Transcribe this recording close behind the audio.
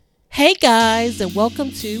Hey guys, and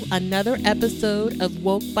welcome to another episode of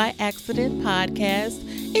Woke by Accident podcast.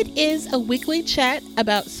 It is a weekly chat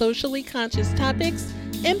about socially conscious topics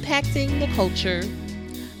impacting the culture.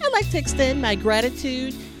 I'd like to extend my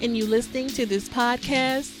gratitude in you listening to this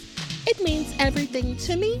podcast. It means everything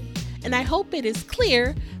to me, and I hope it is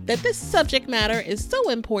clear that this subject matter is so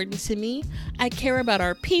important to me. I care about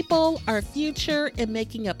our people, our future, and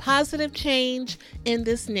making a positive change in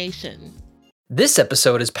this nation. This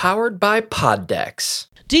episode is powered by Poddex.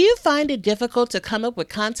 Do you find it difficult to come up with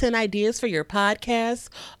content ideas for your podcast?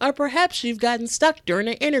 Or perhaps you've gotten stuck during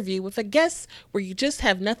an interview with a guest where you just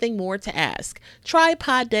have nothing more to ask? Try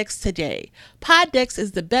Poddex today. Poddex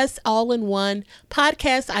is the best all-in-one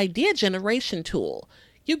podcast idea generation tool.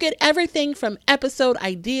 You get everything from episode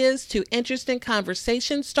ideas to interesting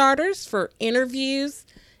conversation starters for interviews,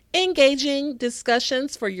 engaging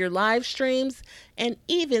discussions for your live streams, and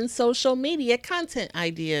even social media content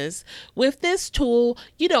ideas. With this tool,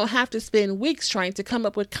 you don't have to spend weeks trying to come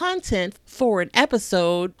up with content for an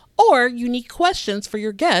episode or unique questions for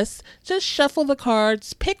your guests. Just shuffle the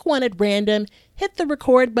cards, pick one at random, hit the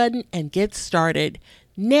record button, and get started.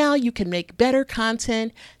 Now you can make better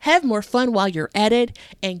content, have more fun while you're at it,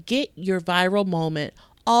 and get your viral moment.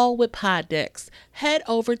 All with Poddex. Head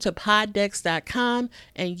over to poddex.com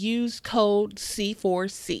and use code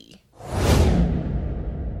C4C.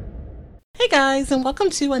 Hey guys, and welcome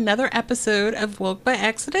to another episode of Woke by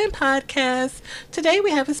Accident podcast. Today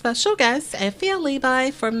we have a special guest, Effiel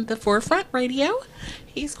Levi from the Forefront Radio.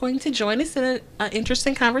 He's going to join us in an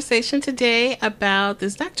interesting conversation today about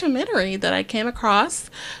this documentary that I came across,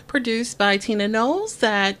 produced by Tina Knowles,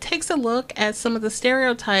 that takes a look at some of the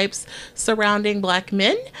stereotypes surrounding Black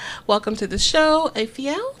men. Welcome to the show,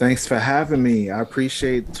 Effiel. Thanks for having me. I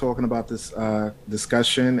appreciate talking about this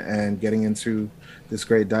discussion and getting into this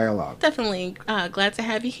great dialogue. Definitely glad to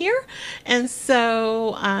have you here. And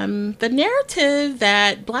so the narrative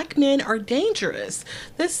that Black men are dangerous,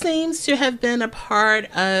 this seems to have been a part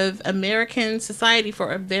of American society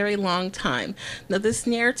for a very long time. Now, this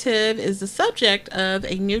narrative is the subject of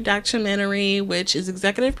a new documentary, which is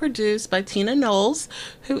executive produced by Tina Knowles,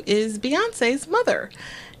 who is Beyonce's mother.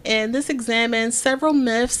 And this examines several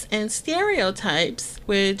myths and stereotypes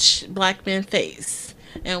which Black men face.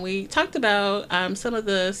 And we talked about some of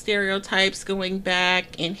the stereotypes going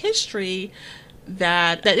back in history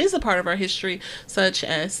that is a part of our history, such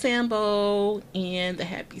as Sambo and the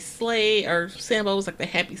Happy Slave, or Sambo was like the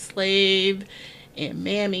Happy Slave, and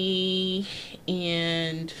Mammy,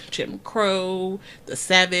 and Jim Crow, the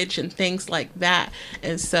Savage, and things like that.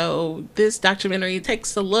 And so this documentary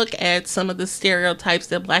takes a look at some of the stereotypes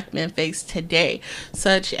that Black men face today,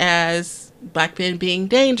 such as Black men being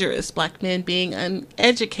dangerous, Black men being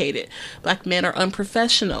uneducated, Black men are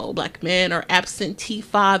unprofessional, Black men are absentee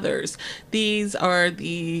fathers. These are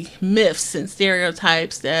the myths and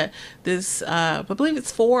stereotypes that this, I believe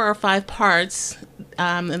it's 4 or 5 parts,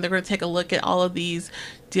 and they're going to take a look at all of these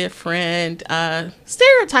different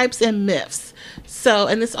stereotypes and myths. So,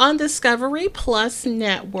 and it's on Discovery Plus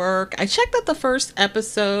Network. I checked out the first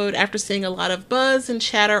episode after seeing a lot of buzz and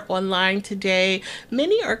chatter online today.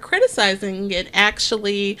 Many are criticizing it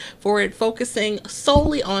actually for it focusing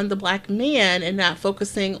solely on the Black man and not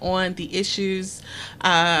focusing on the issues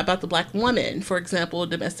about the Black woman, for example,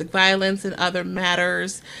 domestic violence and other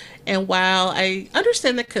matters. And while I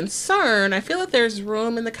understand the concern, I feel that there's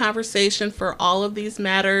room in the conversation for all of these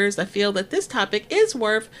matters. I feel that this topic is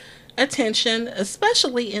worth attention,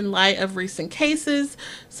 especially in light of recent cases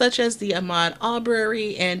such as the Ahmaud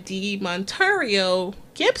Arbery and DeMontario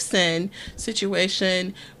Gibson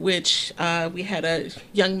situation, which we had a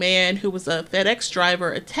young man who was a FedEx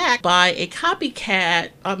driver attacked by a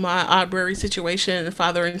copycat Ahmaud Arbery situation, a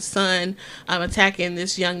father and son attacking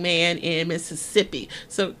this young man in Mississippi.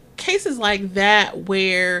 So cases like that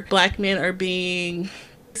where Black men are being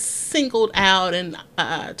singled out and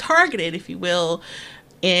targeted, if you will,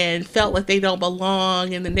 and felt like they don't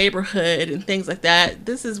belong in the neighborhood and things like that.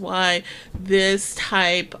 This is why this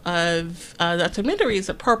type of documentary is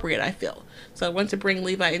appropriate, I feel. So I want to bring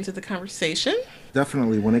Levi into the conversation.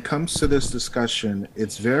 Definitely. When it comes to this discussion,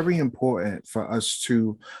 it's very important for us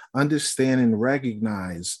to understand and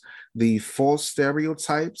recognize the false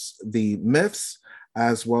stereotypes, the myths,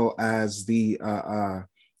 as well as the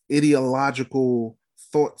ideological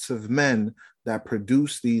thoughts of men that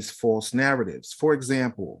produce these false narratives. For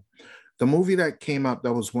example, the movie that came up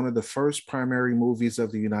that was one of the first primary movies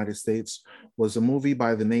of the United States was a movie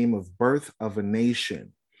by the name of Birth of a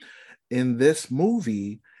Nation. In this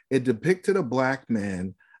movie, it depicted a Black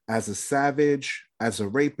man as a savage, as a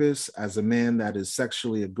rapist, as a man that is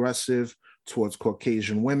sexually aggressive towards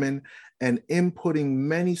Caucasian women and inputting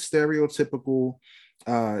many stereotypical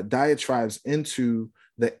diatribes into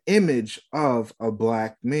the image of a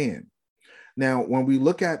Black man. Now, when we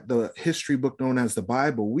look at the history book known as the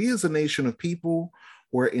Bible, we as a nation of people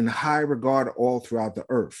were in high regard all throughout the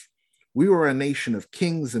earth. We were a nation of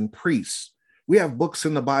kings and priests. We have books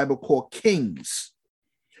in the Bible called kings.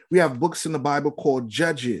 We have books in the Bible called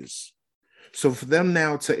judges. So for them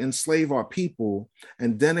now to enslave our people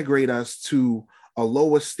and denigrate us to a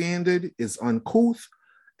lower standard is uncouth,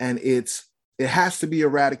 and it has to be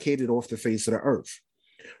eradicated off the face of the earth.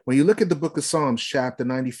 When you look at the book of Psalms, chapter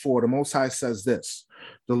 94, the Most High says this: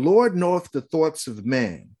 the Lord knoweth the thoughts of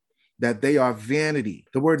man, that they are vanity.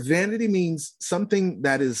 The word vanity means something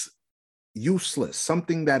that is useless,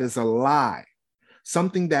 something that is a lie,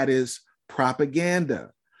 something that is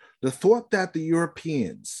propaganda. The thought that the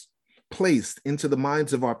Europeans placed into the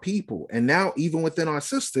minds of our people, and now even within our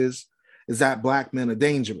sisters, is that Black men are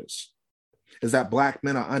dangerous, is that Black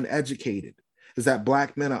men are uneducated, is that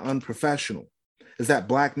Black men are unprofessional, is that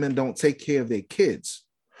Black men don't take care of their kids.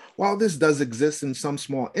 While this does exist in some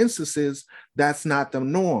small instances, that's not the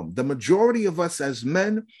norm. The majority of us as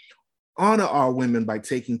men honor our women by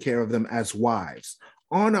taking care of them as wives,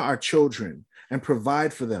 honor our children, and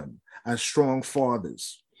provide for them as strong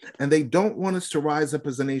fathers. And they don't want us to rise up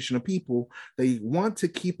as a nation of people. They want to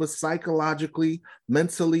keep us psychologically,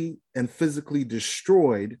 mentally, and physically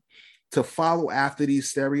destroyed to follow after these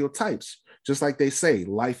stereotypes. Just like they say,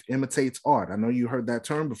 life imitates art. I know you heard that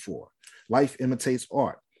term before. Life imitates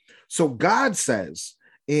art. So God says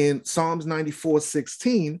in Psalms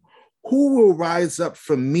 94:16, who will rise up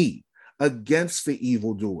for me against the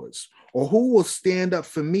evildoers? Or who will stand up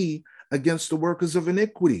for me against the workers of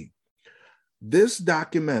iniquity? This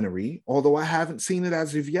documentary, although I haven't seen it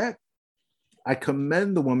as of yet, I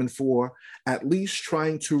commend the woman for at least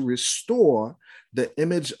trying to restore the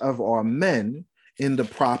image of our men in the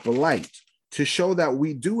proper light, to show that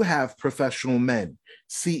we do have professional men,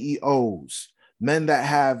 CEOs, men that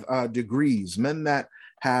have degrees, men that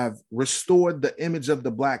have restored the image of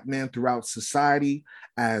the Black man throughout society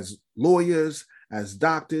as lawyers, as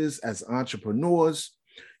doctors, as entrepreneurs.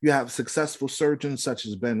 You have successful surgeons such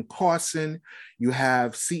as Ben Carson. You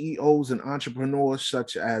have CEOs and entrepreneurs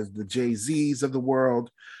such as the Jay-Z's of the world,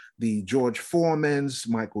 the George Foremans,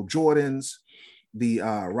 Michael Jordans, the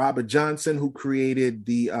Robert Johnson, who created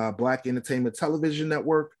the Black Entertainment Television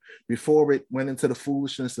Network before it went into the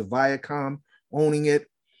foolishness of Viacom owning it.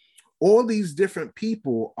 All these different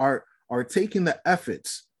people are taking the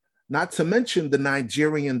efforts, not to mention the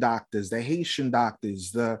Nigerian doctors, the Haitian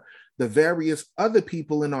doctors, the various other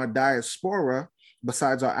people in our diaspora,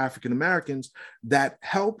 besides our African Americans, that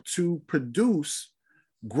help to produce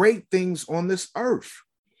great things on this earth.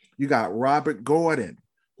 You got Robert Gordon,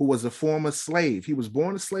 who was a former slave. He was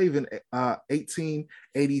born a slave in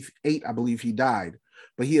 1888, I believe he died,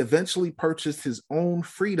 but he eventually purchased his own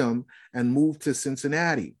freedom and moved to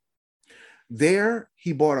Cincinnati. There,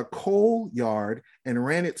 he bought a coal yard and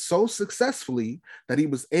ran it so successfully that he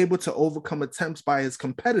was able to overcome attempts by his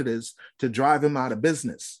competitors to drive him out of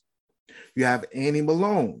business. You have Annie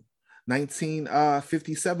Malone.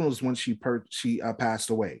 1957 was when she passed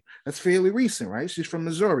away. That's fairly recent, right? She's from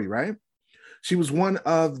Missouri, right? She was one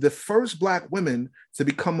of the first Black women to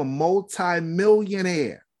become a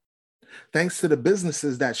multi-millionaire, thanks to the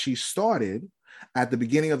businesses that she started at the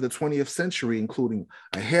beginning of the 20th century, including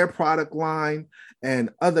a hair product line and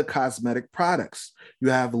other cosmetic products. You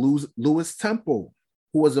have Lewis Temple,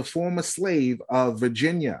 who was a former slave of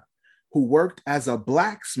Virginia, who worked as a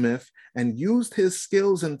blacksmith and used his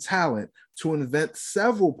skills and talent to invent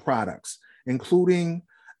several products, including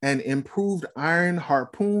an improved iron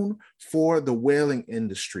harpoon for the whaling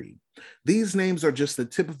industry. These names are just the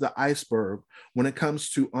tip of the iceberg when it comes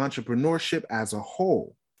to entrepreneurship as a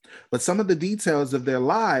whole. But some of the details of their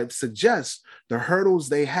lives suggest the hurdles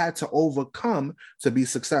they had to overcome to be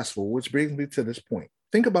successful, which brings me to this point.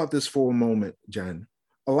 Think about this for a moment, Jen.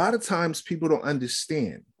 A lot of times people don't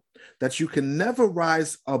understand that you can never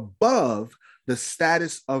rise above the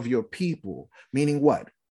status of your people, meaning what?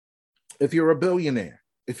 If you're a billionaire,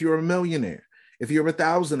 if you're a millionaire, if you're a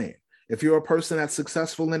thousandaire, if you're a person that's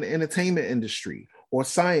successful in the entertainment industry or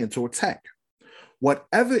science or tech,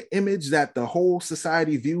 whatever image that the whole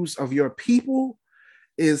society views of your people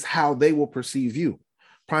is how they will perceive you.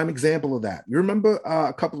 Prime example of that. You remember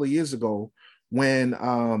a couple of years ago when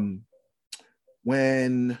Oprah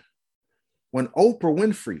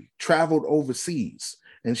Winfrey traveled overseas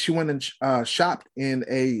and she went and shopped in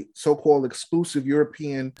a so-called exclusive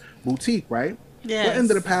European boutique, right? Yes. What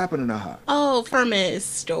ended up happening to her? Oh, from his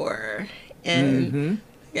store. And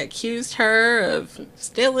accused her of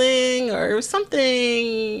stealing or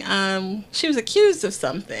something. She was accused of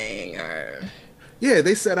something, or Yeah,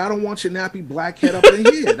 they said, I don't want your nappy black head up in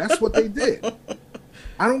here. That's what they did.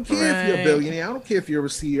 I don't care if you're a right. billionaire. I don't care if you're a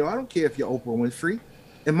CEO. I don't care if you're Oprah Winfrey.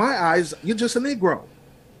 In my eyes, you're just a Negro.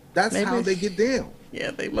 That's how Maybe, they get down.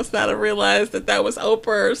 yeah, they must not have realized that that was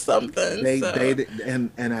Oprah or something. They So,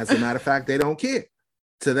 and as a matter of fact, they don't care.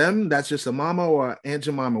 To them, that's just a mama or Aunt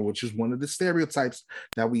Jemima, which is one of the stereotypes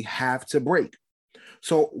that we have to break.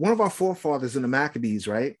 So one of our forefathers in the Maccabees,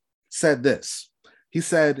 right, said this. He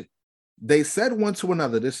said, they said one to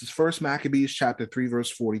another. This is First Maccabees chapter 3,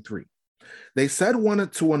 verse 43. They said one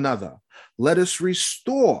to another, let us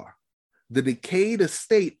restore the decayed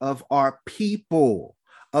estate of our people,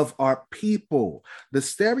 of our people. The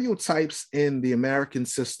stereotypes in the American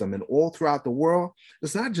system and all throughout the world,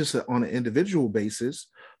 it's not just on an individual basis,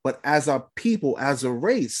 but as a people, as a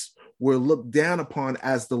race, we're looked down upon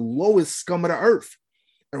as the lowest scum of the earth.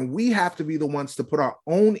 And we have to be the ones to put our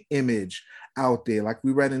own image out there. Like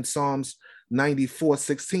we read in Psalms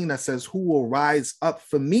 94:16, that says, who will rise up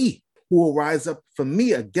for me? Who will rise up for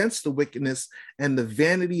me against the wickedness and the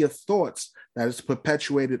vanity of thoughts that is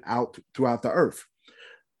perpetuated out throughout the earth.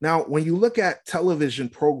 Now, when you look at television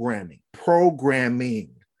television programming,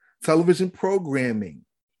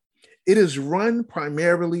 it is run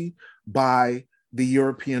primarily by the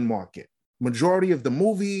European market. Majority of the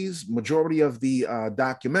movies, majority of the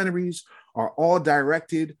documentaries are all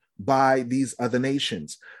directed by these other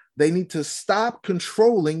nations. They need to stop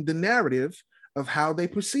controlling the narrative of how they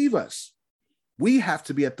perceive us. We have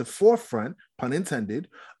to be at the forefront, pun intended,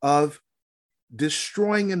 of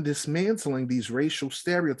destroying and dismantling these racial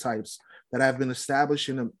stereotypes that have been established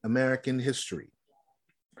in American history.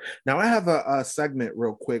 Now, I have a segment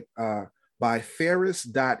real quick by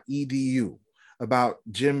ferris.edu about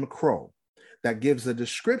Jim Crow that gives a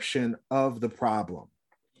description of the problem.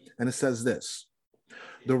 And it says this: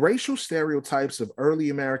 the racial stereotypes of early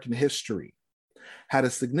American history had a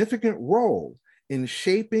significant role in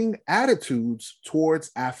shaping attitudes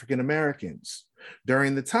towards African Americans.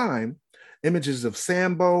 During the time, images of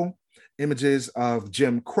Sambo, images of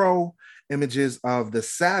Jim Crow, images of the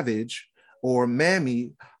savage or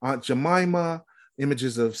Mammy, Aunt Jemima,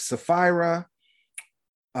 images of Sapphira,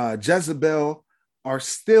 Jezebel are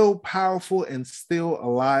still powerful and still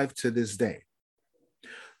alive to this day.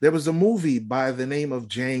 There was a movie by the name of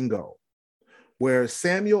Django where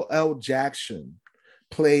Samuel L. Jackson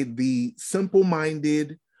played the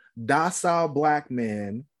simple-minded, docile Black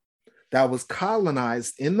man that was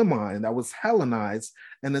colonized in the mind, that was Hellenized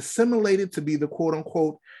and assimilated to be the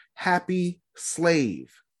quote-unquote happy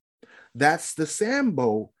slave. That's the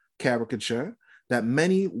Sambo caricature that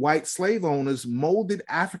many white slave owners molded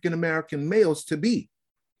African-American males to be.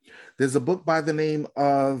 There's a book by the name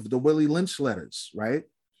of the Willie Lynch Letters, right?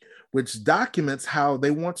 Which documents how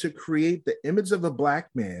they want to create the image of a Black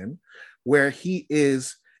man where he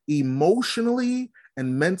is emotionally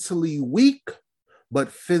and mentally weak,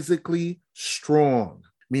 but physically strong,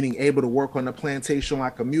 meaning able to work on the plantation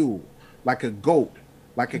like a mule, like a goat,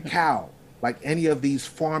 like a cow, like any of these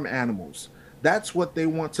farm animals. That's what they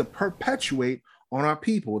want to perpetuate on our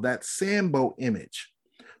people, that Sambo image.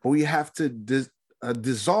 But we have to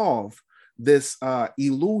dissolve this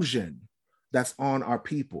illusion that's on our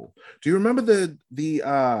people. Do you remember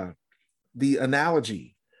the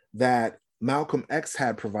analogy that Malcolm X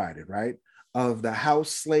had provided, right? Of the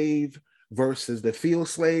house slave versus the field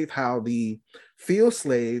slave, how the field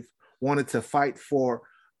slave wanted to fight for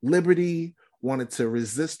liberty, wanted to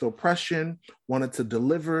resist oppression, wanted to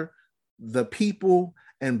deliver the people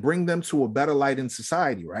and bring them to a better light in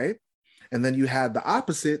society, right? And then you had the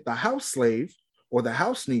opposite, the house slave or the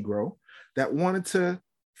house Negro that wanted to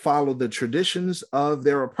follow the traditions of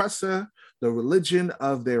their oppressor, the religion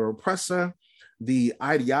of their oppressor, the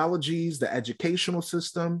ideologies, the educational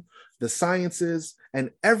system, the sciences, and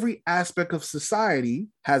every aspect of society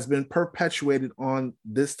has been perpetuated on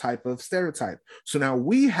this type of stereotype. So now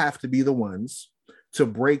we have to be the ones to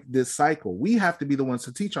break this cycle. We have to be the ones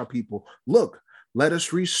to teach our people, look, let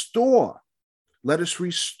us restore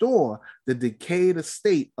the decayed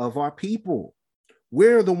estate of our people.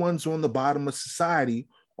 We're the ones on the bottom of society,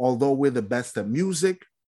 although we're the best at music,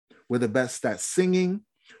 we're the best at singing,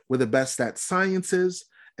 we're the best at sciences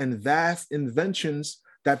and vast inventions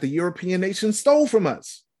that the European nations stole from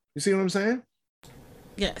us. You see what I'm saying?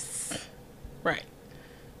 yes, right.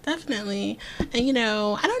 Definitely. And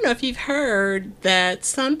I don't know if you've heard that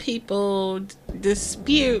some people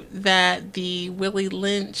dispute that the Willie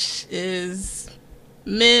Lynch is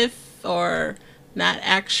myth or not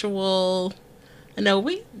actual.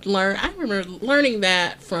 I remember learning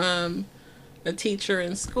that from a teacher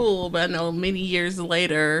in school, but I know many years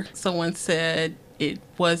later someone said it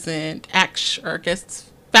wasn't actual, or I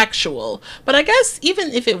guess factual. But I guess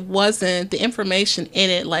even if it wasn't, the information in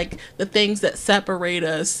it, like the things that separate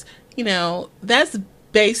us, that's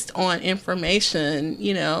based on information,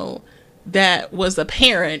 that was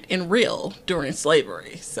apparent and real during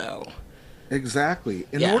slavery. So Exactly.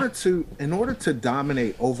 yeah. In order to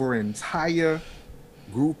dominate over an entire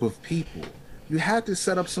group of people, you had to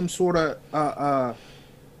set up some sort of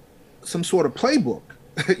playbook.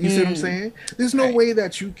 You see what I'm saying? There's no Right. way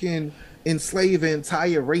that you can enslave an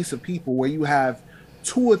entire race of people where you have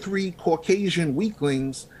two or three Caucasian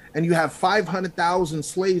weaklings and you have 500,000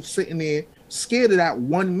 slaves sitting there scared of that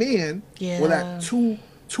one man or that Yeah.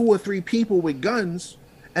 two or three people with guns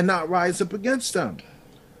and not rise up against them.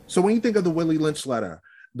 So when you think of the Willie Lynch letter,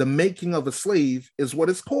 the making of a slave is what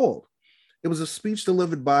it's called. It was a speech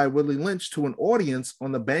delivered by Willie Lynch to an audience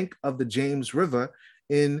on the bank of the James River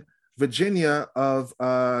in Virginia of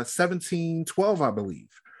 1712, I believe,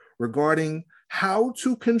 regarding how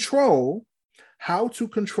to control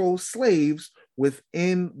slaves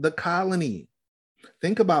within the colony.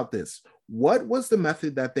 Think about this. What was the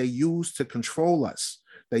method that they used to control us?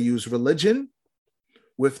 They used religion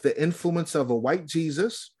with the influence of a white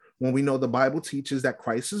Jesus, when we know the Bible teaches that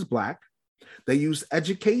Christ is black. They used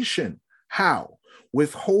education. How?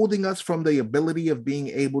 Withholding us from the ability of being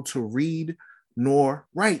able to read nor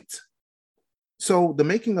write. So the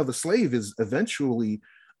making of a slave is eventually,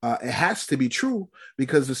 it has to be true,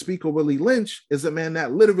 because the speaker Willie Lynch is a man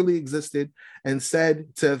that literally existed and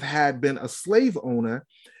said to have had been a slave owner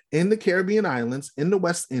in the Caribbean islands, in the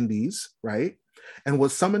West Indies, right? And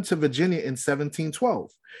was summoned to Virginia in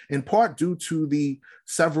 1712, in part due to the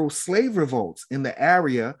several slave revolts in the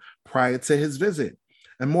area prior to his visit,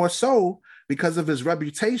 and more so because of his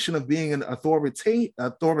reputation of being an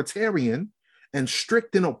authoritarian and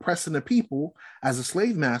strict in oppressing the people as a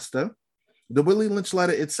slave master. The Willie Lynch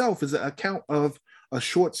letter itself is an account of a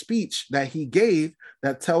short speech that he gave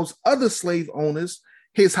that tells other slave owners,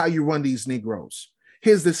 here's how you run these Negroes.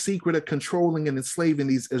 Here's the secret of controlling and enslaving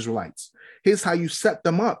these Israelites. Here's how you set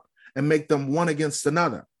them up and make them one against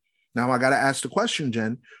another. Now, I got to ask the question,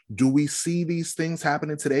 Jen, do we see these things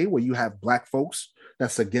happening today where you have Black folks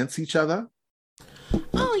that's against each other?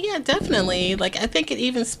 Oh yeah, definitely. Like I think it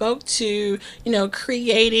even spoke to,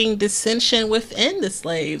 creating dissension within the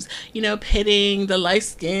slaves, pitting the light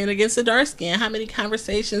skin against the dark skin. How many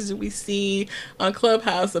conversations do we see on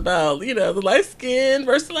Clubhouse about, the light skin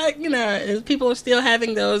versus and people are still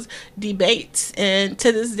having those debates and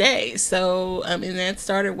to this day. So and that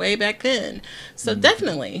started way back then. So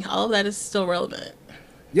definitely all of that is still relevant.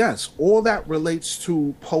 Yes, all that relates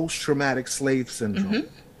to post-traumatic slave syndrome.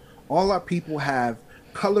 All our people have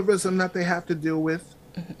colorism that they have to deal with,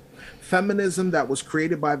 feminism that was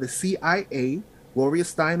created by the CIA. Gloria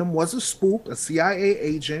Steinem was a spook, a CIA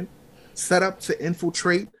agent set up to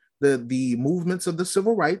infiltrate the movements of the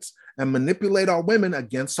civil rights and manipulate our women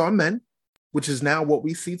against our men, which is now what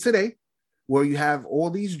we see today, where you have all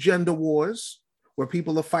these gender wars where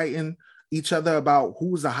people are fighting each other about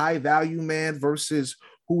who's a high value man versus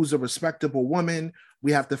who's a respectable woman.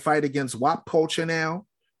 We have to fight against WAP culture now,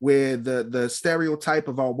 where the stereotype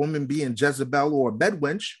of our woman being Jezebel or a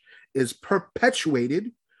bedwench is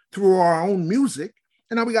perpetuated through our own music.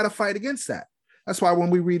 And now we got to fight against that. That's why when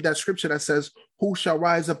we read that scripture that says, who shall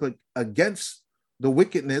rise up against the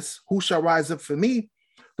wickedness? Who shall rise up for me?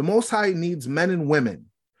 The Most High needs men and women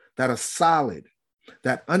that are solid,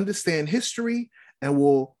 that understand history and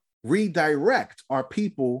will redirect our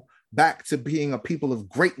people back to being a people of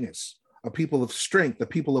greatness, a people of strength, a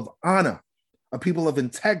people of honor, a people of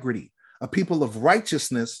integrity, a people of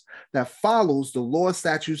righteousness that follows the law,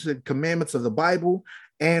 statutes, and commandments of the Bible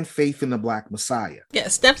and faith in the Black Messiah.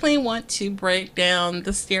 Yes, definitely want to break down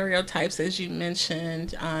the stereotypes as you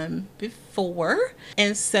mentioned before.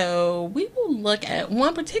 And so we will look at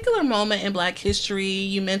one particular moment in Black history.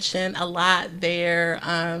 You mentioned a lot there,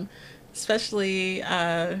 especially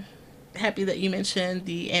happy that you mentioned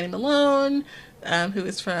the Annie Malone, who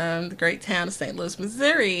is from the great town of St. Louis,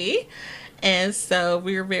 Missouri. And so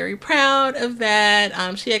we were very proud of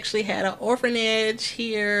that. She actually had an orphanage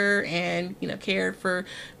here and, cared for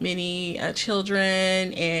many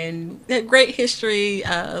children and had great history.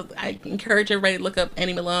 I encourage everybody to look up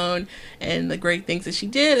Annie Malone and the great things that she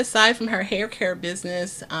did. Aside from her hair care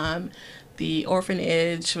business, the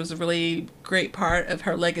orphanage was a really great part of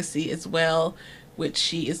her legacy as well, which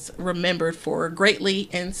she is remembered for greatly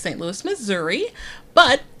in St. Louis, Missouri.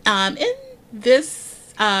 But in this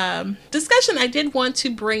this discussion, I did want to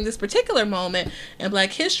bring this particular moment in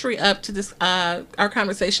Black history up to this our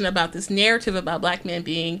conversation about this narrative about Black men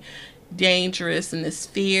being dangerous and this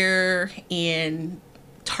fear and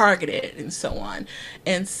targeted and so on.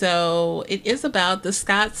 And so it is about the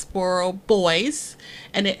Scottsboro Boys,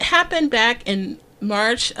 and it happened back in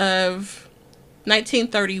March of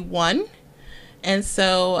 1931. And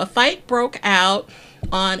so a fight broke out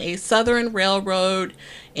on a Southern Railroad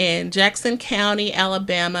in Jackson County,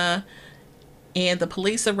 Alabama, and the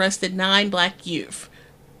police arrested 9 Black youth,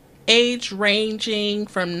 age ranging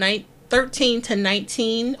from 13 to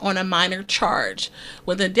 19, on a minor charge.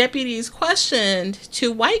 When the deputies questioned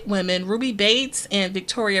 2 white women, Ruby Bates and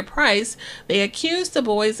Victoria Price, they accused the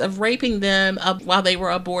boys of raping them while they were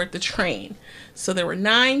aboard the train. So there were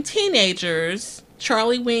 9 teenagers: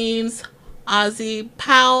 Charlie Weems, Ozzie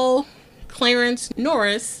Powell, Clarence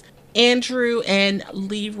Norris, Andrew and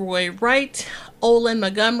Leroy Wright, Olin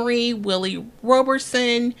Montgomery, Willie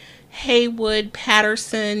Roberson, Haywood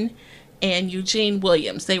Patterson, and Eugene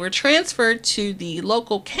Williams. They were transferred to the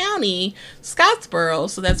local county, Scottsboro,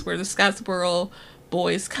 so that's where the Scottsboro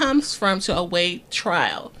Boys comes from, to await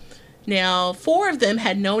trial. Now, 4 of them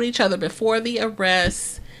had known each other before the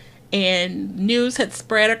arrest, and news had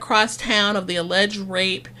spread across town of the alleged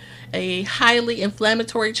rape, a highly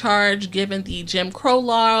inflammatory charge given the Jim Crow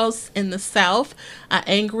laws in the South. An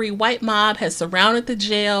angry white mob has surrounded the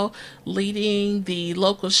jail, leading the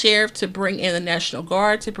local sheriff to bring in the National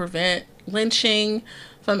Guard to prevent lynching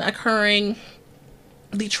from occurring.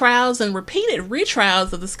 The trials and repeated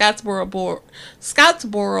retrials of the Scottsboro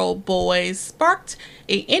Boys sparked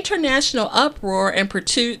an international uproar and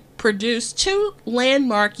produced 2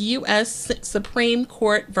 landmark U.S. Supreme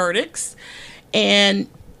Court verdicts. And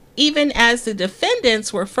even as the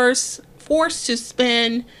defendants were first forced to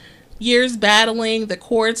spend years battling the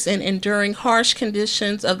courts and enduring harsh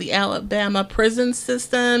conditions of the Alabama prison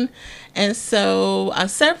system. And so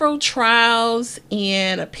several trials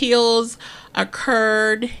and appeals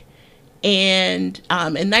occurred. And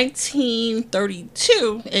in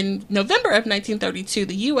 1932, in November of 1932,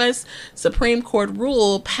 the U.S. Supreme Court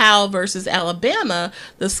ruled Powell versus Alabama.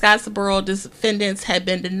 The Scottsboro defendants had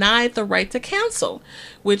been denied the right to counsel,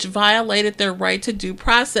 which violated their right to due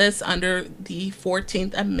process under the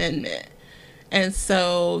 14th Amendment. And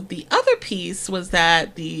so the other piece was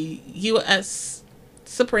that the U.S.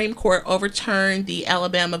 Supreme Court overturned the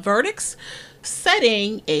Alabama verdicts,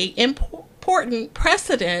 setting an important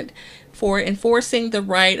precedent for enforcing the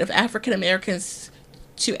right of African Americans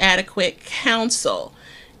to adequate counsel.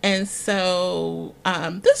 And so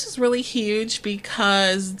this is really huge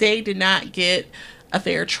because they did not get a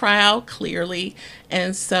fair trial, clearly.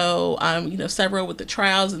 And so, several with the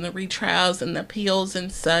trials and the retrials and the appeals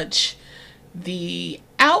and such, the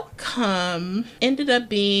outcome ended up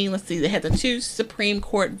being, they had the 2 Supreme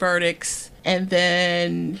Court verdicts. And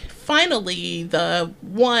then finally, the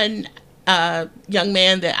one young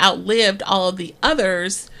man that outlived all of the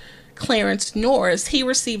others, Clarence Norris, he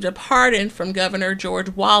received a pardon from Governor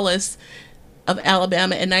George Wallace of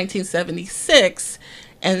Alabama in 1976,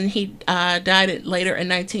 and he died later in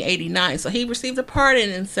 1989. So he received a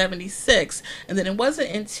pardon in 76, and then it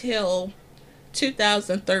wasn't until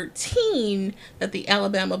 2013 that the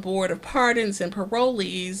Alabama Board of Pardons and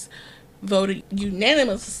Parolees voted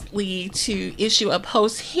unanimously to issue a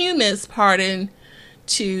posthumous pardon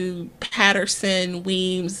to Patterson,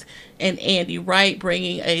 Weems, and Andy Wright,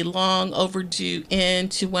 bringing a long overdue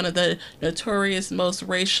end to one of the notorious most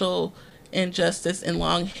racial injustice in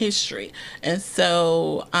long history. And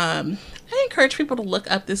so I encourage people to look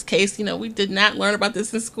up this case. We did not learn about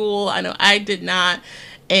this in school. I know I did not.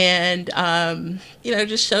 And, it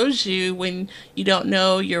just shows you when you don't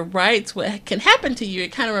know your rights, what can happen to you.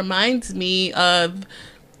 It kind of reminds me of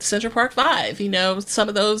Central Park 5. Some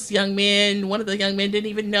of those young men, one of the young men didn't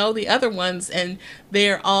even know the other ones, and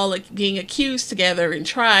they're all being accused together and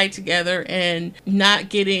tried together and not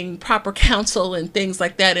getting proper counsel and things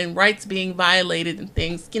like that, and rights being violated and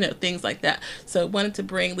things like that. So I wanted to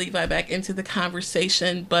bring Levi back into the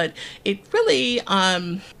conversation, but it really,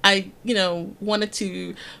 I wanted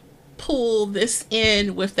to pull this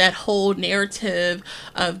in with that whole narrative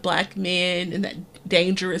of Black men and that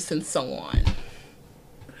dangerous and so on.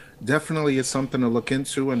 Definitely it's something to look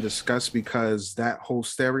into and discuss, because that whole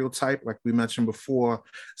stereotype, like we mentioned before,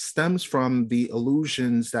 stems from the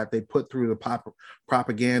illusions that they put through the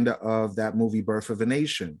propaganda of that movie Birth of a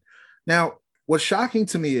Nation. Now, what's shocking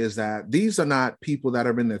to me is that these are not people that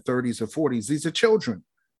are in their 30s or 40s. These are children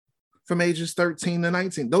from ages 13 to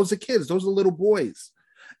 19. Those are kids. Those are little boys.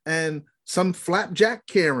 And some flapjack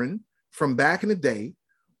Karen from back in the day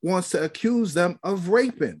wants to accuse them of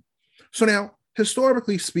raping. So now,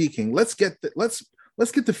 historically speaking, let's get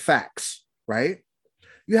the facts, right?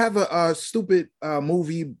 You have a stupid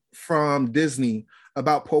movie from Disney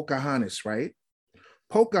about Pocahontas, right?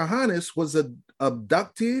 Pocahontas was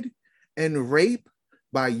abducted and raped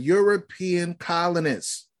by European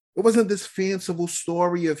colonists. It wasn't this fanciful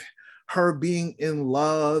story of her being in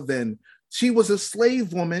love, and she was a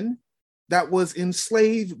slave woman that was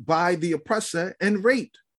enslaved by the oppressor and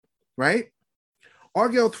raped, right?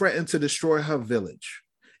 Argyle threatened to destroy her village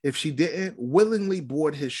if she didn't willingly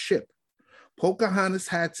board his ship. Pocahontas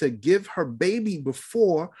had to give her baby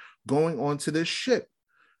before going onto this ship.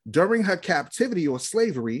 During her captivity or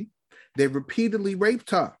slavery, they repeatedly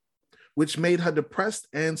raped her, which made her depressed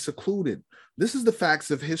and secluded. This is the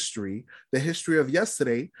facts of history, the history of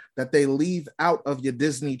yesterday, that they leave out of your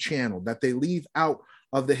Disney Channel, that they leave out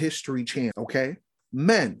of the History Channel, okay?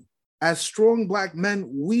 Men, as strong Black men,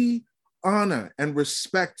 we honor and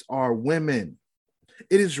respect our women.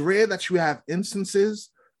 It is rare that you have instances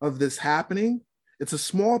of this happening. It's a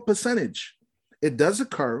small percentage. It does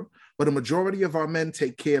occur, but a majority of our men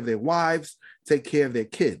take care of their wives, take care of their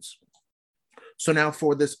kids. So now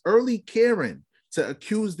for this early Karen to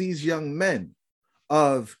accuse these young men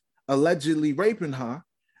of allegedly raping her,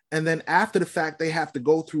 and then after the fact, they have to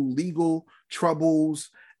go through legal troubles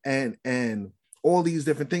and all these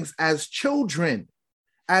different things as children,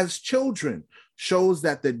 shows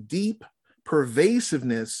that the deep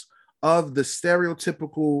pervasiveness of the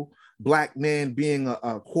stereotypical Black man being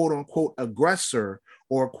a quote unquote aggressor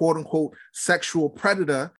or quote unquote sexual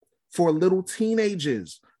predator for little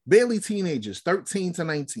teenagers, barely teenagers, 13 to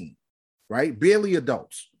 19, right? Barely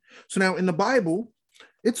adults. So now in the Bible,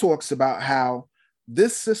 it talks about how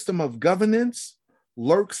this system of governance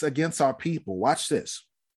lurks against our people. Watch this.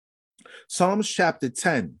 Psalms chapter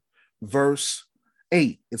 10, verse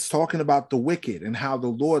 8. It's talking about the wicked and how the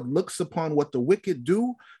Lord looks upon what the wicked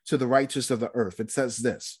do to the righteous of the earth. It says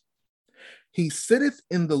this: He sitteth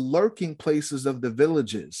in the lurking places of the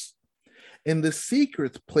villages. In the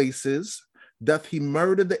secret places doth he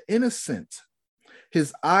murder the innocent.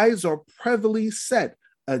 His eyes are privily set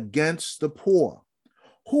against the poor.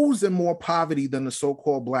 Who's in more poverty than the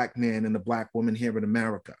so-called Black man and the Black woman here in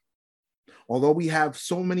America? Although we have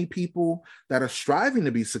so many people that are striving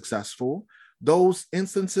to be successful, those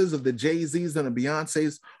instances of the Jay-Z's and the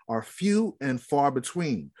Beyoncé's are few and far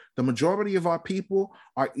between. The majority of our people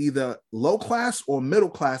are either low class or middle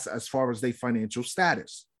class as far as their financial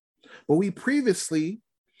status. But we previously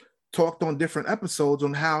talked on different episodes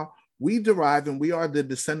on how we derive and we are the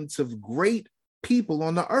descendants of great people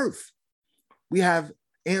on the earth. We have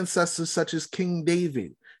ancestors such as King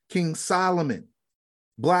David, King Solomon,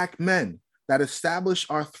 Black men that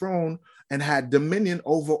established our throne and had dominion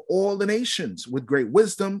over all the nations with great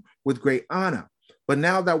wisdom, with great honor. But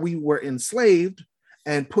now that we were enslaved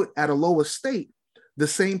and put at a lower state, the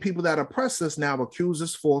same people that oppress us now accuse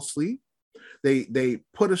us falsely. They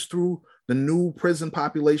put us through the new prison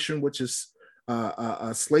population, which is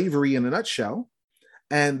slavery in a nutshell.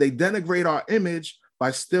 And they denigrate our image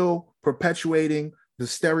by still perpetuating the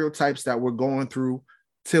stereotypes that we're going through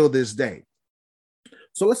till this day.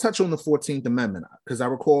 So let's touch on the 14th Amendment, because I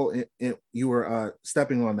recall you were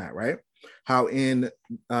stepping on that, right? How in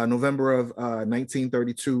November of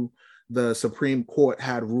 1932, the Supreme Court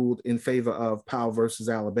had ruled in favor of Powell versus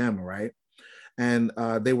Alabama, right? And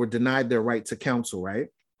they were denied their right to counsel, right?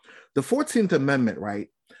 The 14th Amendment, right,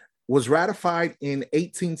 was ratified in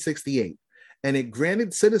 1868, and it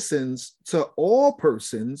granted citizens to all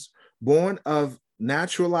persons born of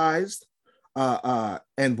naturalized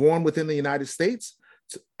and born within the United States,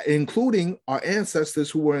 including our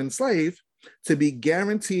ancestors who were enslaved, to be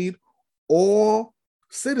guaranteed all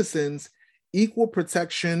citizens equal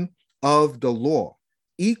protection of the law.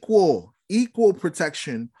 Equal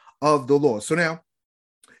protection of the law. So now,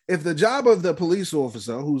 if the job of the police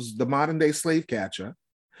officer, who's the modern day slave catcher,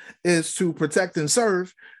 is to protect and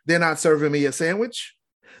serve, they're not serving me a sandwich.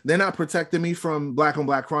 They're not protecting me from Black on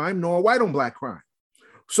Black crime, nor white on Black crime.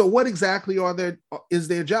 So what exactly is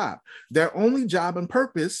their job? Their only job and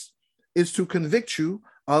purpose is to convict you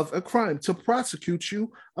of a crime, to prosecute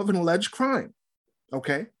you of an alleged crime,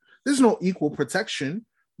 okay? There's no equal protection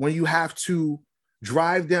when you have to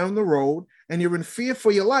drive down the road and you're in fear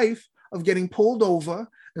for your life of getting pulled over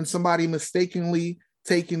and somebody mistakenly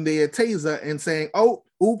taking their taser and saying, oh,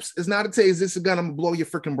 oops, it's not a taser, it's a gun, I'm gonna blow your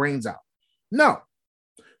freaking brains out. No.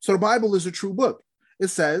 So the Bible is a true book. It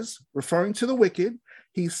says, referring to the wicked,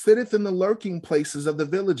 he sitteth in the lurking places of the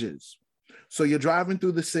villages. So you're driving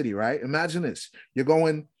through the city, right? Imagine this. You're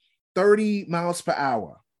going 30 miles per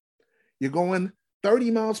hour. You're going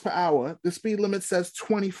 30 miles per hour. The speed limit says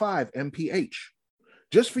 25 mph.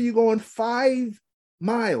 Just for you going 5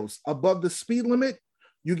 miles above the speed limit,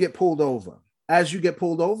 you get pulled over. As you get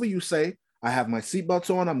pulled over, you say, I have my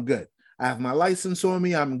seatbelts on, I'm good. I have my license on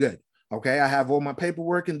me, I'm good. Okay, I have all my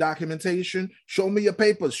paperwork and documentation. Show me your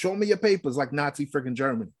papers, like Nazi freaking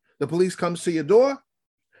Germany. The police comes to your door.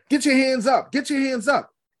 Get your hands up, get your hands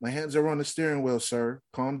up. My hands are on the steering wheel, sir.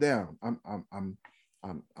 Calm down.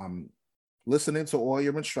 I'm listening to all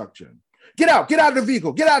your instruction. Get out of the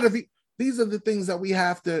vehicle, get out of the vehicle. These are the things that we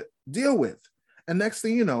have to deal with. And next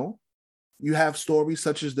thing you know, you have stories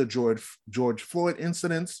such as the George Floyd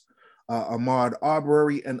incidents, Ahmaud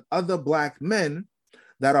Arbery, and other Black men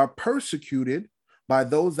that are persecuted by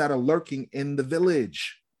those that are lurking in the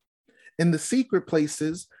village. In the secret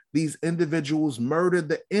places, these individuals murdered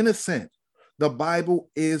the innocent. The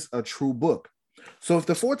Bible is a true book. So if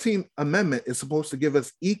the 14th Amendment is supposed to give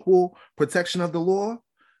us equal protection of the law,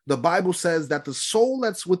 the Bible says that the soul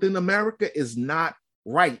that's within America is not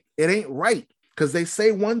right. It ain't right, because they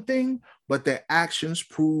say one thing, but their actions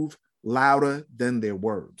prove louder than their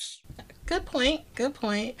words. Good point.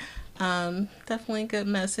 Definitely a good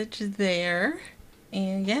message there.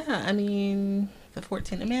 And yeah, I mean, the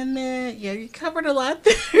 14th Amendment, yeah, you covered a lot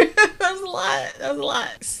there. That was a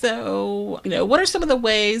lot. So, what are some of the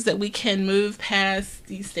ways that we can move past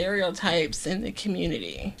these stereotypes in the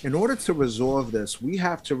community? In order to resolve this, we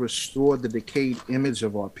have to restore the decayed image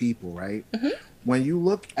of our people, right? Mm-hmm. When you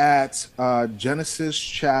look at Genesis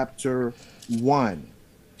chapter 1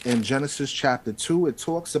 and Genesis chapter 2, it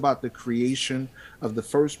talks about the creation of the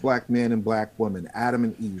first Black man and Black woman, Adam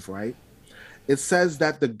and Eve, right? It says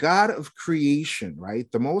that the God of creation,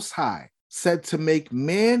 right, the Most High, said to make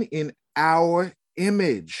man in our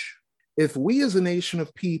image. If we as a nation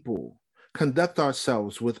of people conduct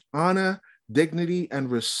ourselves with honor, dignity, and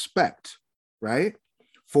respect, right,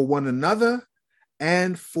 for one another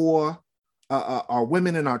and for our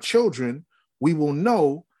women and our children, we will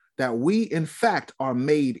know that we, in fact, are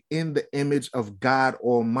made in the image of God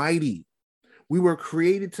Almighty. We were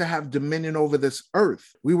created to have dominion over this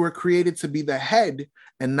earth. We were created to be the head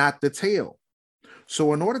and not the tail.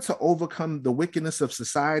 So in order to overcome the wickedness of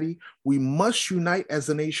society, we must unite as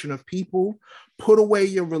a nation of people, put away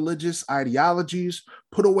your religious ideologies,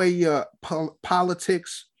 put away your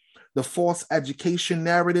politics, the false education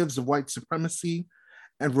narratives of white supremacy,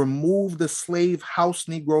 and remove the slave house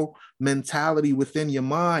Negro mentality within your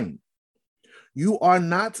mind. You are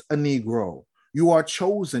not a Negro. You are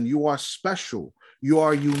chosen. You are special. You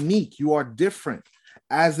are unique. You are different,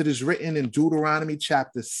 as it is written in Deuteronomy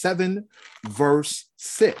chapter 7, verse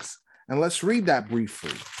 6. And let's read that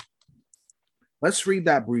briefly.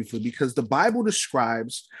 Because the Bible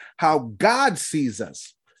describes how God sees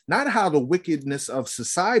us, not how the wickedness of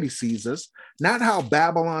society sees us, not how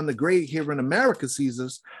Babylon the Great here in America sees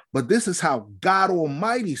us, but this is how God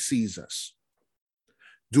Almighty sees us.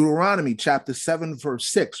 Deuteronomy chapter 7, verse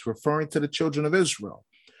 6, referring to the children of Israel.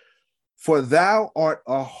 For thou art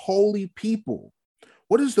a holy people.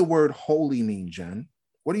 What does the word holy mean, Jen?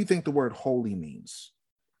 What do you think the word holy means?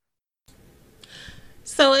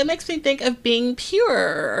 So it makes me think of being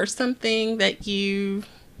pure or something that you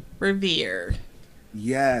revere.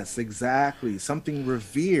 Yes, exactly. Something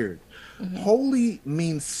revered. Mm-hmm. Holy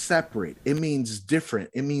means separate. It means different.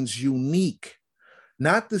 It means unique.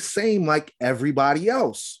 Not the same like everybody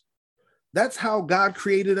else. That's how God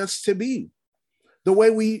created us to be. The way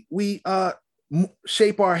we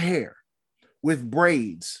shape our hair with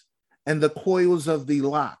braids and the coils of the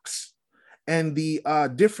locks and the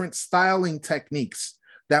different styling techniques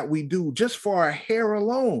that we do just for our hair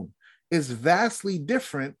alone is vastly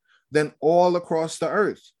different than all across the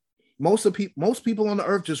earth. Most people on the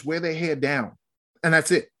earth just wear their hair down and that's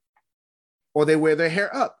it. Or they wear their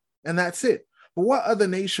hair up and that's it. But what other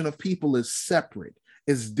nation of people is separate,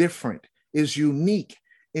 is different, is unique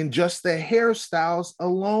in just their hairstyles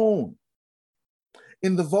alone,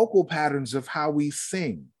 in the vocal patterns of how we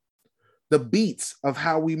sing, the beats of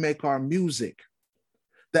how we make our music,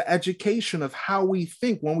 the education of how we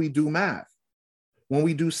think when we do math, when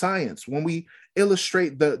we do science, when we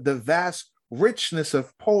illustrate the vast richness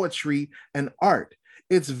of poetry and art.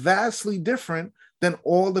 It's vastly different than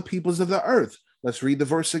all the peoples of the earth. Let's read the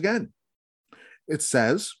verse again. It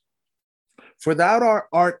says, for thou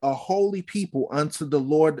art a holy people unto the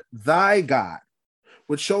Lord thy God,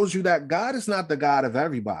 which shows you that God is not the God of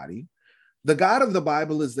everybody. The God of the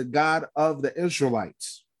Bible is the God of the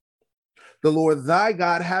Israelites. The Lord thy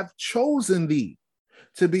God hath chosen thee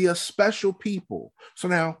to be a special people. So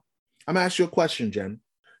now I'm going to ask you a question, Jen.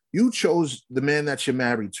 You chose the man that you're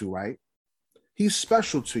married to, right? He's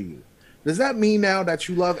special to you. Does that mean now that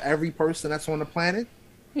you love every person that's on the planet?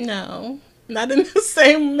 No, not in the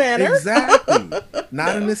same manner. Exactly.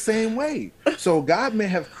 Not in No. the same way. So God may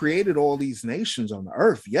have created all these nations on the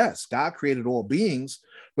earth. Yes, God created all beings,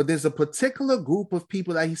 but there's a particular group of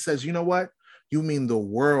people that he says, you know what? You mean the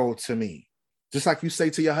world to me. Just like you say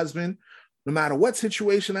to your husband, no matter what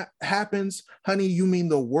situation that happens, honey, you mean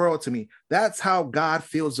the world to me. That's how God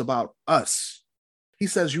feels about us. He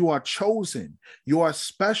says, you are chosen, you are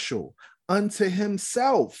special unto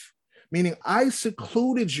himself, meaning I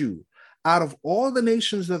secluded you out of all the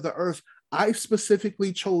nations of the earth. I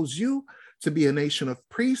specifically chose you to be a nation of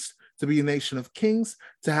priests, to be a nation of kings,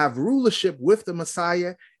 to have rulership with the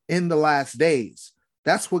Messiah in the last days.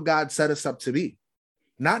 That's what God set us up to be.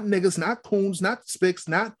 Not niggas, not coons, not spics,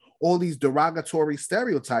 not all these derogatory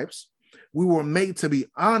stereotypes. We were made to be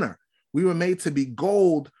honor. We were made to be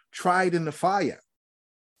gold tried in the fire.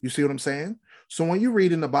 You see what I'm saying? So when you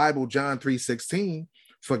read in the Bible, John 3:16,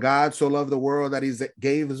 for God so loved the world that he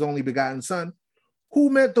gave his only begotten son, who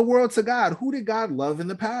meant the world to God? Who did God love in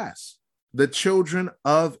the past? The children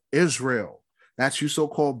of Israel. That's you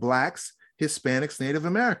so-called blacks, Hispanics, Native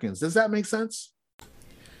Americans. Does that make sense?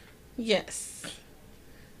 Yes,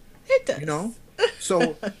 it You know? does.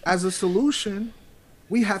 So as a solution,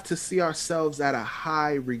 we have to see ourselves at a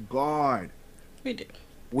high regard, We do.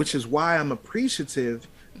 which is why I'm appreciative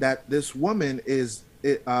that this woman is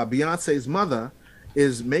Beyonce's mother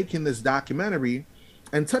is making this documentary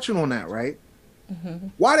and touching on that, right?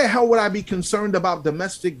 Why the hell would I be concerned about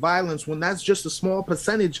domestic violence when that's just a small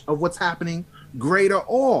percentage of what's happening greater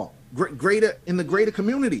in the greater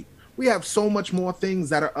community? We have so much more things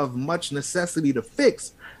that are of much necessity to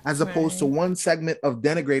fix as opposed to Right. one segment of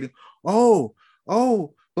denigrating. Oh,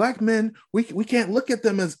 black men, we can't look at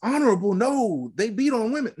them as honorable. No, they beat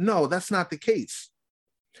on women. No, that's not the case.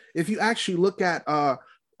 If you actually look at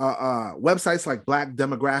websites like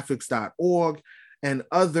blackdemographics.org and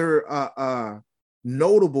other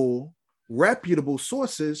notable, reputable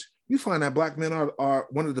sources, you find that black men are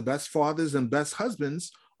one of the best fathers and best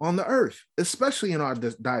husbands on the earth, especially in our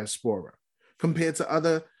diaspora, compared to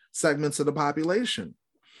other segments of the population.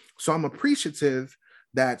 So I'm appreciative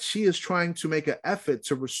that she is trying to make an effort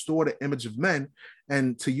to restore the image of men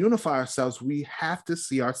and to unify ourselves. We have to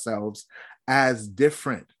see ourselves as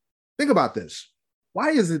different. Think about this.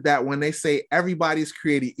 Why is it that when they say everybody's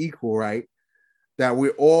created equal, right? That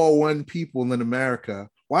we're all one people in America,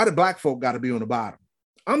 why do black folk got to be on the bottom?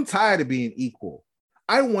 I'm tired of being equal.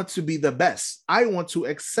 I want to be the best. I want to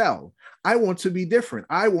excel. I want to be different.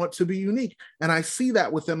 I want to be unique. And I see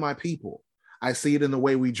that within my people. I see it in the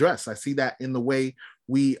way we dress. I see that in the way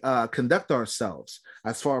we conduct ourselves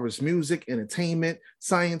as far as music, entertainment,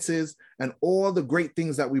 sciences, and all the great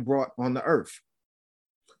things that we brought on the earth.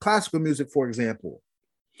 Classical music, for example,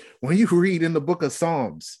 when you read in the book of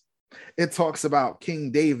Psalms, it talks about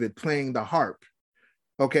King David playing the harp.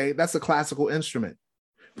 Okay, that's a classical instrument.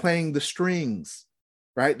 Playing the strings,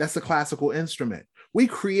 right? That's a classical instrument. We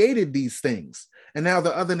created these things, and now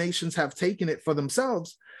the other nations have taken it for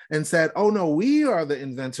themselves and said, oh no, we are the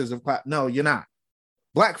inventors of class. No, you're not.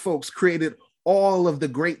 Black folks created all of the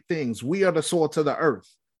great things. We are the salt of the earth.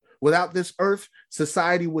 Without this earth,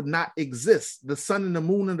 society would not exist. The sun and the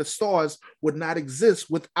moon and the stars would not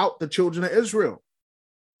exist without the children of Israel.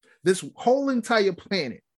 This whole entire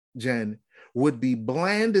planet, Jen, would be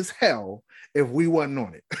bland as hell if we wasn't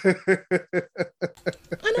on it.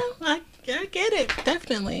 I know. I get it.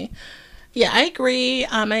 Definitely. Yeah, I agree.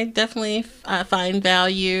 I definitely find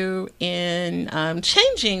value in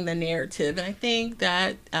changing the narrative, and I think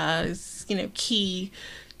that is, key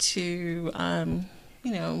to,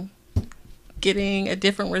 you know, getting a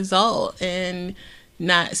different result and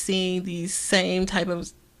not seeing these same type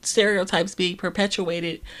of stereotypes being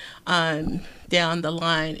perpetuated down the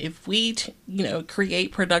line. If we,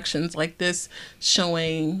 create productions like this,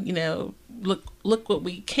 showing, look what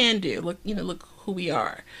we can do. Look who we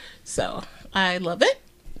are. So I love it.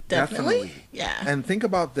 Definitely. Definitely. Yeah. And think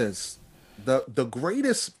about this. The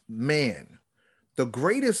greatest man, the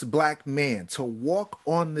greatest black man to walk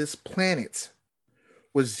on this planet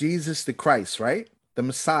was Jesus the Christ, right? The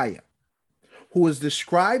Messiah, who is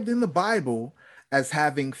described in the Bible as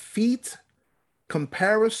having feet in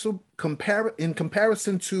comparison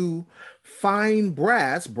to fine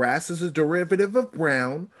brass. Brass is a derivative of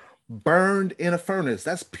brown, burned in a furnace.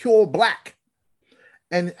 That's pure black.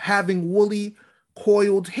 And having woolly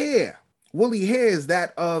coiled hair. Woolly hair is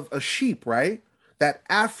that of a sheep, right? That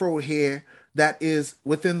afro hair that is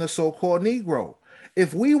within the so-called Negro.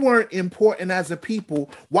 If we weren't important as a people,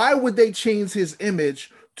 why would they change his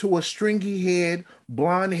image to a stringy haired,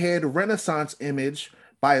 blonde haired Renaissance image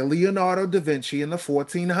by Leonardo da Vinci in the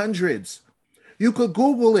 1400s. You could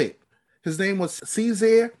Google it. His name was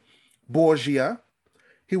Caesar Borgia.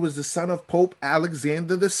 He was the son of Pope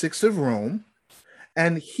Alexander VI of Rome.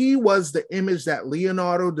 And he was the image that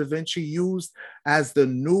Leonardo da Vinci used as the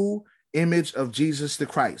new image of Jesus the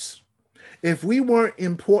Christ. If we weren't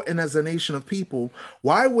important as a nation of people,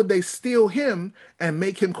 why would they steal him and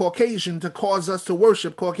make him Caucasian to cause us to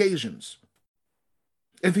worship Caucasians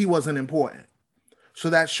if he wasn't important? So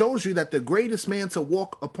that shows you that the greatest man to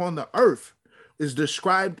walk upon the earth is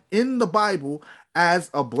described in the Bible as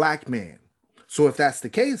a black man. So if that's the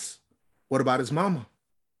case, what about his mama?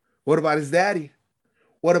 What about his daddy?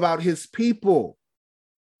 What about his people?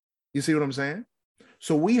 You see what I'm saying?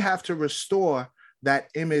 So we have to restore that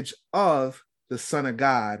image of the Son of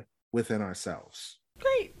God within ourselves.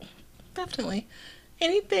 Great. Definitely.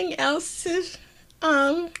 Anything else to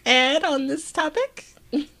add on this topic?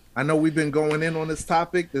 I know we've been going in on this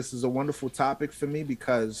topic. This is a wonderful topic for me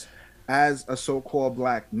because as a so-called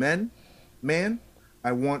black man,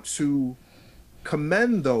 I want to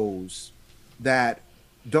commend those that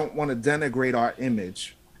don't want to denigrate our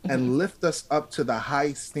image and lift us up to the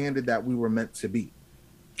high standard that we were meant to be.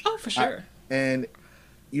 Oh, for sure. And,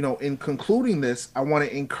 you know, in concluding this, I want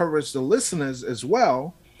to encourage the listeners as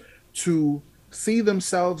well to see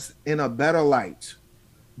themselves in a better light.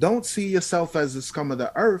 Don't see yourself as the scum of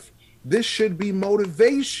the earth. This should be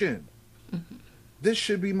motivation. Mm-hmm. This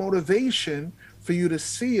should be motivation for you to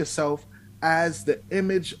see yourself as the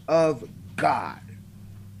image of God.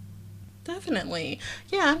 Definitely.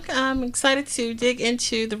 Yeah, I'm excited to dig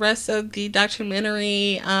into the rest of the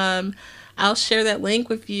documentary. I'll share that link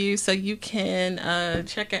with you so you can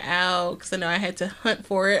check it out, because I know I had to hunt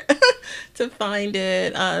for it to find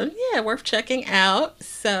it. Yeah, worth checking out.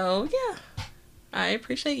 So, yeah, I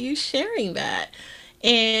appreciate you sharing that.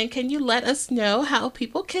 And can you let us know how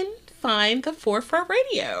people can find the Forefront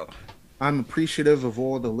Radio? I'm appreciative of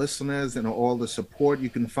all the listeners and all the support. You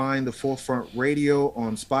can find the Forefront Radio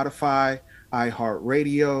on Spotify,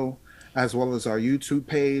 iHeartRadio, as well as our YouTube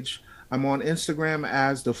page. I'm on Instagram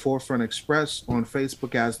as The Forefront Express, on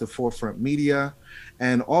Facebook as The Forefront Media.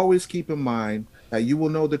 And always keep in mind that you will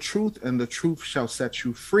know the truth and the truth shall set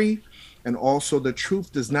you free. And also the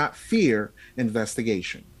truth does not fear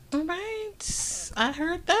investigation. All right. I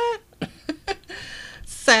heard that.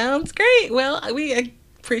 Sounds great. Well, we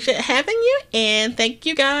appreciate having you, and thank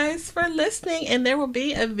you guys for listening. And there will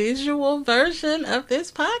be a visual version of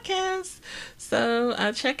this podcast, so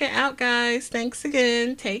check it out, guys. Thanks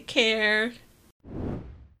again. Take care.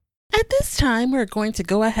 At this time, we're going to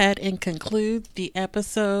go ahead and conclude the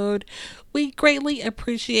episode. We greatly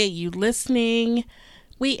appreciate you listening.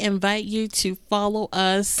 We invite you to follow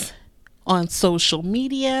us on social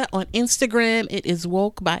media. On Instagram, it is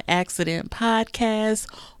Woke by Accident Podcast.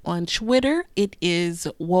 On Twitter, it is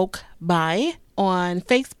Woke by. On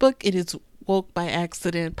Facebook, it is Woke by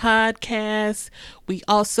Accident Podcast. We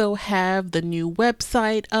also have the new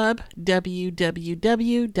website up,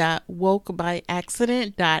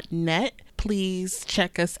 www.wokebyaccident.net. Please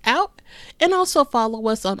check us out, and also follow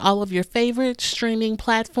us on all of your favorite streaming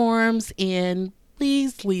platforms, and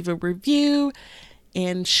please leave a review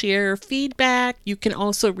and share feedback. You can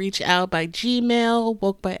also reach out by Gmail,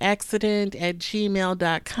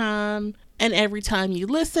 wokebyaccident@gmail.com. And every time you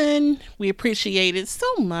listen, we appreciate it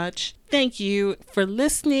so much. Thank you for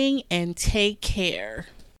listening, and take care.